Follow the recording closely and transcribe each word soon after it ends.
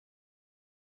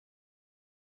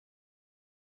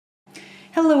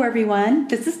Hello everyone,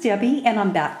 this is Debbie and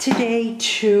I'm back today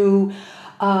to,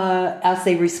 as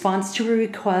a response to a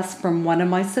request from one of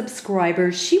my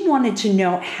subscribers. She wanted to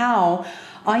know how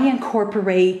I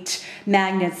incorporate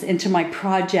magnets into my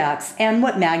projects and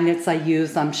what magnets I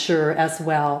use, I'm sure, as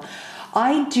well.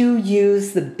 I do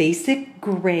use the basic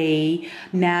gray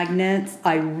magnets.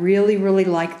 I really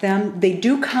like them. They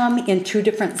do come in two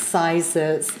different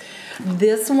sizes.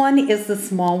 This one is the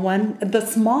small one. The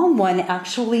small one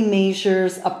actually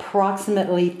measures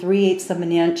approximately 3/8 of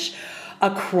an inch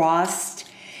across,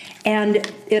 and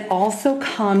it also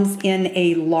comes in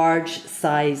a large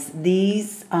size.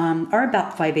 These are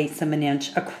about 5/8 of an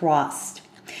inch across,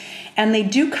 and they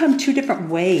do come two different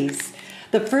ways.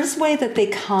 The first way that they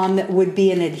come would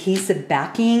be an adhesive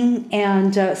backing,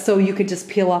 and so you could just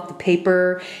peel off the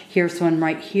paper. Here's one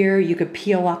right here. You could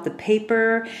peel off the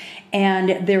paper,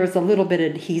 and there is a little bit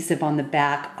of adhesive on the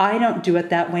back. I don't do it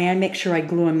that way. I make sure I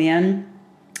glue them in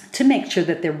to make sure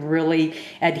that they're really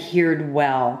adhered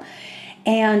well.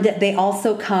 And they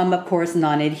also come, of course,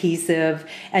 non-adhesive,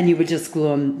 and you would just glue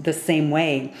them the same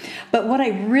way. But what I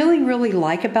really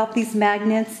like about these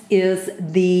magnets is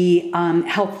the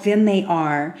how thin they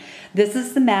are. This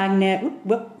is the magnet,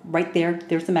 right there,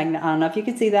 there's the magnet. I don't know if you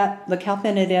can see that. Look how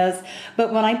thin it is.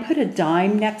 But when I put a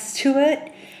dime next to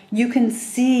it, you can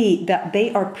see that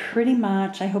they are pretty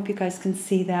much, I hope you guys can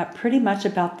see that, pretty much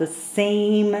about the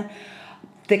same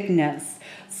thickness.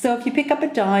 So if you pick up a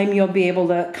dime, you'll be able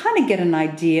to kind of get an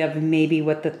idea of maybe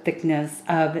what the thickness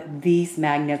of these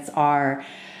magnets are.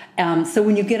 So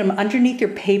when you get them underneath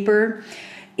your paper,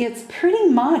 it's pretty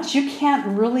much, you can't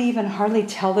really even hardly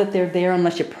tell that they're there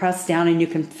unless you press down and you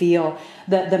can feel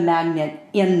the magnet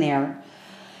in there.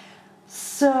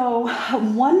 So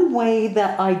one way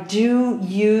that I do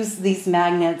use these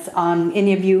magnets,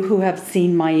 any of you who have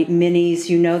seen my minis,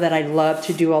 you know that I love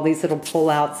to do all these little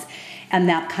pullouts and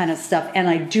that kind of stuff. And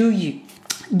I do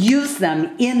use them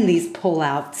in these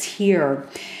pullouts here.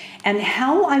 And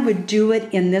how I would do it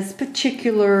in this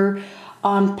particular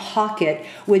pocket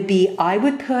would be, I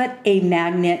would put a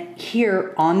magnet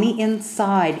here on the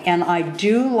inside, and I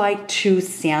do like to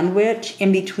sandwich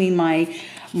in between my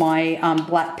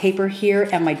black paper here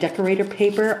and my decorator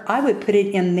paper. I would put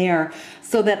it in there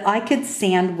so that I could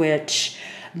sandwich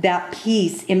that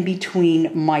piece in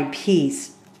between my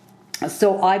piece.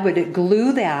 So I would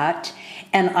glue that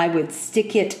and I would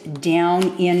stick it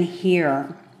down in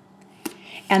here.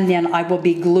 And then I will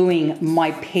be gluing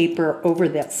my paper over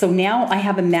this. So now I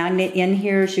have a magnet in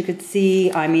here, as you could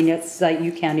see. I mean, it's like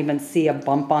you can't even see a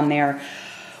bump on there.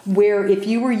 Where if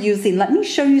you were using, let me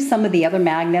show you some of the other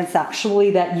magnets actually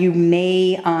that you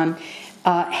may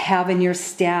have in your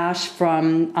stash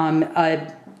from,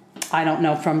 I don't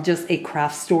know, from just a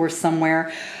craft store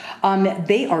somewhere.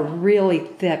 They are really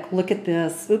thick. Look at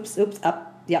this. Oops, up.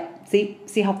 Yep.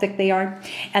 See how thick they are?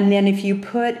 And then if you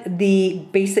put the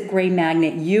basic gray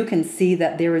magnet, you can see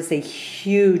that there is a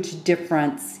huge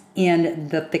difference in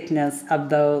the thickness of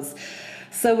those.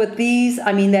 So with these,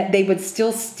 I mean, that they would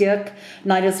still stick,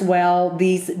 not as well.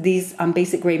 These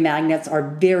basic gray magnets are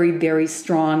very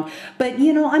strong, but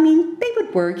you know, I mean, they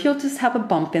would work. You'll just have a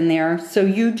bump in there. So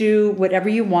you do whatever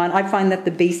you want. I find that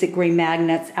the basic gray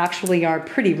magnets actually are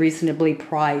pretty reasonably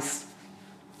priced.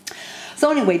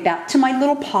 So anyway, back to my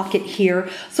little pocket here.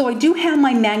 So I do have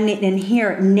my magnet in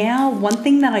here. Now, one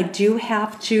thing that I do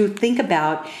have to think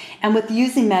about, and with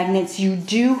using magnets, you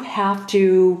do have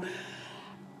to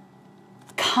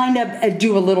kind of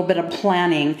do a little bit of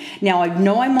planning. Now I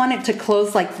know I want it to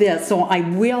close like this, so I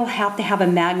will have to have a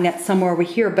magnet somewhere over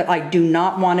here, but I do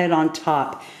not want it on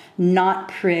top. Not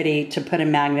pretty to put a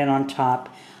magnet on top.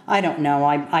 I don't know,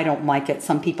 I don't like it.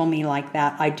 Some people may like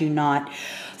that, I do not.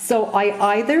 So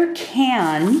I either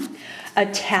can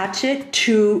attach it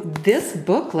to this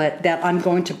booklet that I'm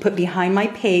going to put behind my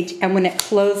page, and when it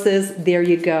closes, there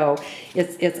you go.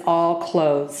 It's all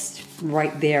closed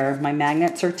right there. My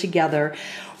magnets are together.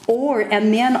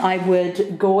 And then I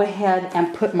would go ahead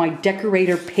and put my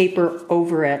decorator paper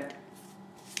over it,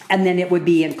 and then it would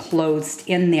be enclosed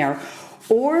in there.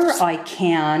 Or I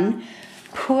can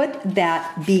put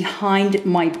that behind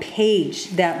my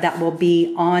page that will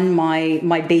be on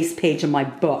my base page of my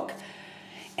book.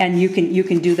 And you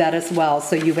can do that as well.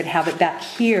 So you would have it back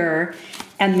here,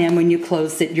 and then when you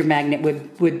close it, your magnet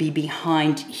would be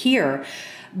behind here.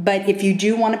 But if you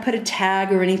do want to put a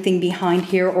tag or anything behind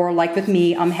here, or like with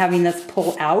me, I'm having this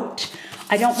pull out,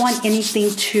 I don't want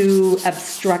anything to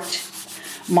obstruct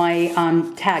my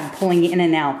tag pulling in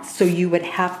and out. So you would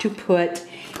have to put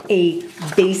a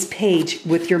base page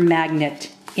with your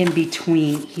magnet in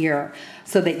between here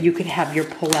so that you could have your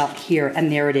pull out here, and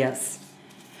there it is.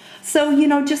 So,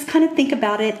 just kind of think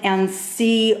about it and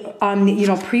see,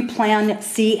 pre-plan,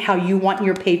 see how you want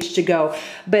your page to go.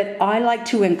 But I like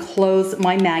to enclose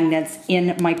my magnets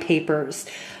in my papers.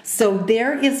 So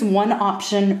there is one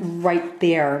option right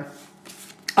there.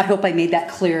 I hope I made that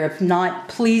clear. If not,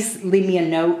 please leave me a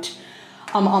note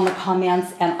on the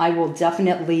comments, and I will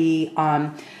definitely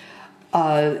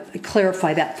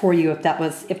clarify that for you if that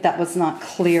was not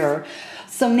clear.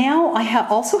 So now I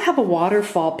also have a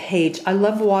waterfall page. I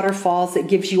love waterfalls. It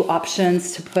gives you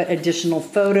options to put additional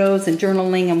photos and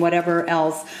journaling and whatever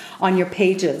else on your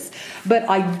pages. But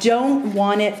I don't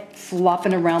want it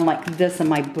flopping around like this in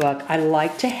my book. I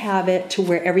like to have it to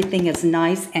where everything is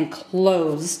nice and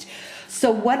closed.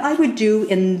 So what I would do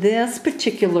in this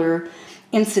particular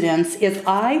incidence is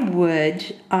I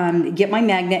would get my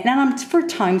magnet. Now, for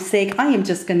time's sake, I am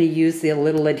just going to use the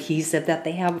little adhesive that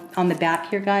they have on the back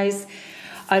here, guys.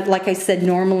 Like I said,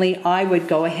 normally I would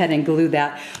go ahead and glue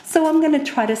that. So I'm going to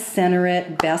try to center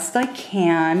it best I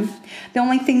can. The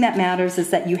only thing that matters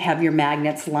is that you have your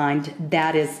magnets lined.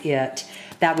 That is it.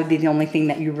 That would be the only thing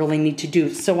that you really need to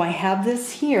do. So I have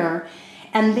this here,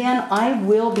 and then I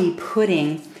will be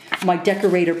putting my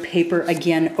decorator paper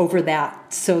again over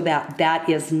that so that that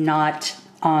is not,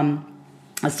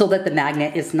 so that the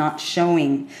magnet is not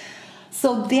showing.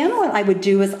 So then what I would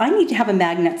do is I need to have a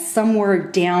magnet somewhere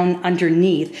down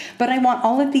underneath, but I want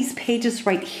all of these pages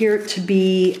right here to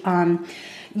be,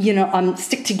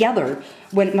 stick together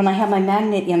when I have my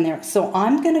magnet in there. So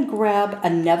I'm going to grab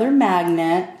another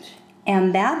magnet,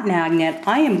 and that magnet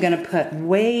I am going to put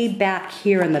way back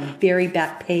here in the very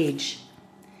back page.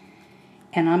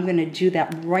 And I'm going to do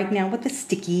that right now with a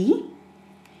sticky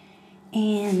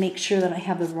and make sure that I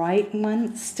have the right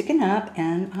one sticking up,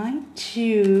 and I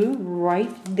do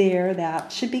right there.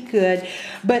 That should be good.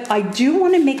 But I do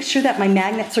want to make sure that my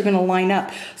magnets are going to line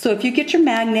up. So if you get your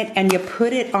magnet and you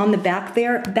put it on the back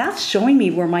there, that's showing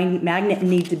me where my magnet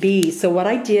needs to be. So what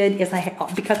I did is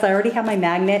because I already have my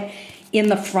magnet in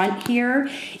the front here,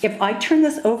 if I turn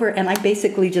this over and I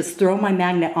basically just throw my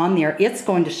magnet on there, it's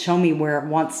going to show me where it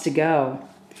wants to go.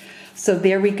 So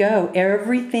there we go.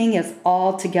 Everything is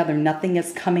all together. Nothing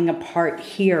is coming apart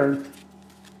here.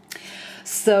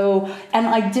 So, and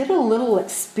I did a little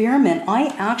experiment. I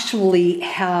actually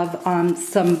have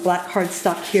some black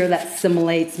cardstock here that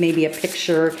simulates maybe a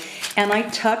picture, and I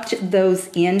tucked those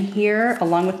in here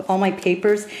along with all my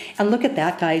papers. And look at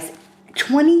that, guys.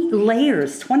 20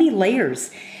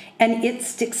 layers, and it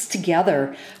sticks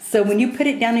together. So when you put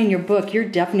it down in your book, you're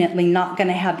definitely not going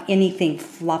to have anything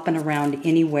flopping around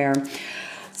anywhere.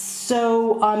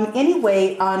 So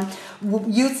anyway,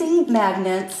 using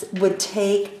magnets would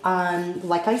take,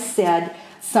 like I said,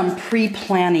 some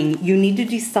pre-planning. You need to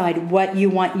decide what you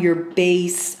want your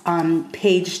base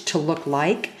page to look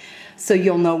like, so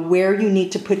you'll know where you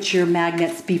need to put your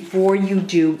magnets before you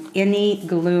do any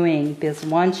gluing. Because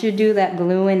once you do that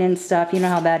gluing and stuff, you know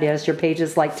how that is. Your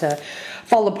pages like to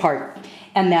fall apart.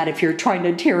 And that if you're trying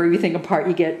to tear everything apart,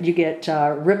 you get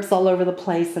rips all over the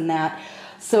place and that.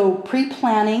 So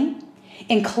pre-planning,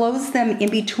 enclose them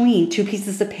in between two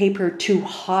pieces of paper to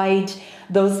hide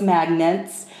those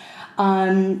magnets.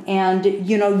 And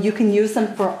you can use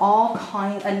them for all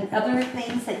kinds and other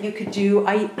things that you could do.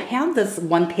 I have this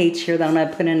one page here that I'm going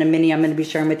to put in a mini. I'm going to be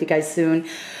sharing with you guys soon.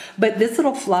 But this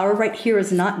little flower right here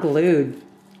is not glued.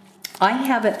 I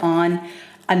have it on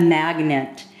a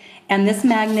magnet. And this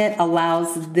magnet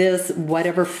allows this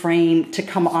whatever frame to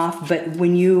come off. But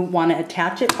when you want to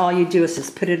attach it, all you do is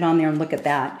just put it on there, and look at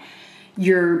that.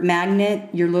 Your magnet,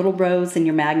 your little rose and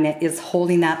your magnet is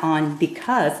holding that on,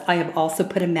 because I have also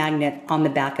put a magnet on the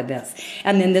back of this.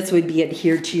 And then this would be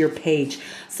adhered to your page.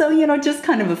 So, just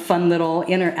kind of a fun little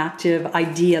interactive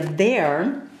idea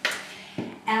there.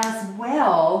 As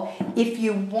well, if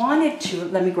you wanted to,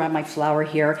 let me grab my flower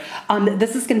here.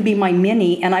 This is going to be my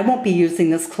mini, and I won't be using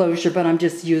this closure, but I'm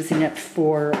just using it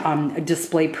for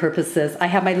display purposes. I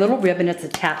have my little ribbon. It's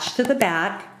attached to the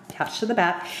back,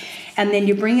 and then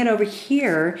you bring it over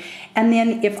here, and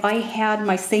then if I had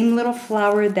my same little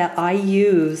flower that I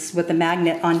use with the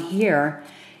magnet on here,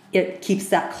 it keeps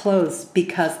that closed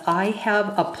because I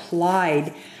have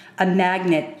applied a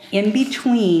magnet in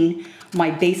between my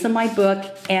base of my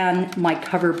book and my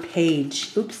cover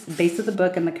page. Oops, base of the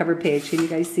book and the cover page. Can you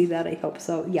guys see that? I hope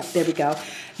so. Yeah, there we go.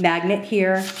 Magnet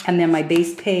here, and then my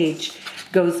base page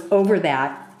goes over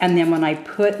that. And then when I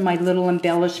put my little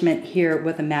embellishment here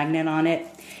with a magnet on it,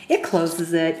 it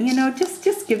closes it.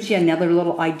 Just gives you another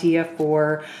little idea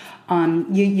for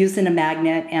you using a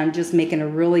magnet and just making a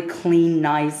really clean,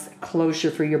 nice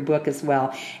closure for your book as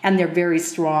well. And they're very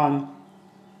strong.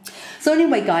 So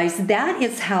anyway, guys, that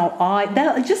is how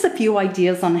just a few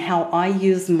ideas on how I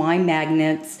use my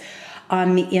magnets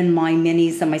in my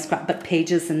minis and my scrapbook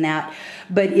pages and that.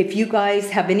 But if you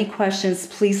guys have any questions,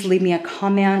 please leave me a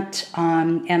comment,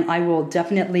 and I will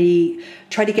definitely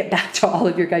try to get back to all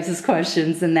of your guys'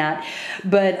 questions and that.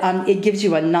 But it gives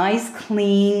you a nice,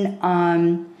 clean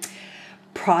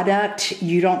product.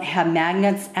 You don't have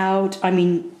magnets out. I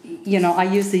mean, you know, I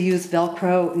used to use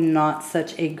Velcro, not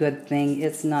such a good thing.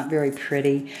 It's not very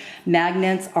pretty.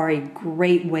 Magnets are a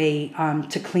great way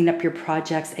to clean up your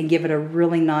projects and give it a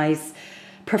really nice,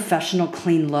 professional,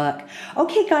 clean look.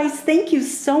 Okay, guys, thank you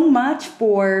so much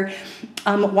for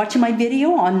watching my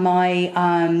video on my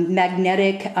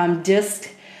magnetic disc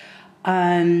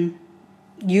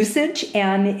usage.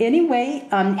 And anyway,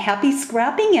 happy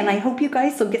scrapping, and I hope you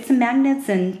guys will get some magnets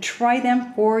and try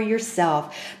them for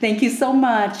yourself. Thank you so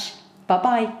much.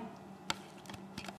 Bye-bye.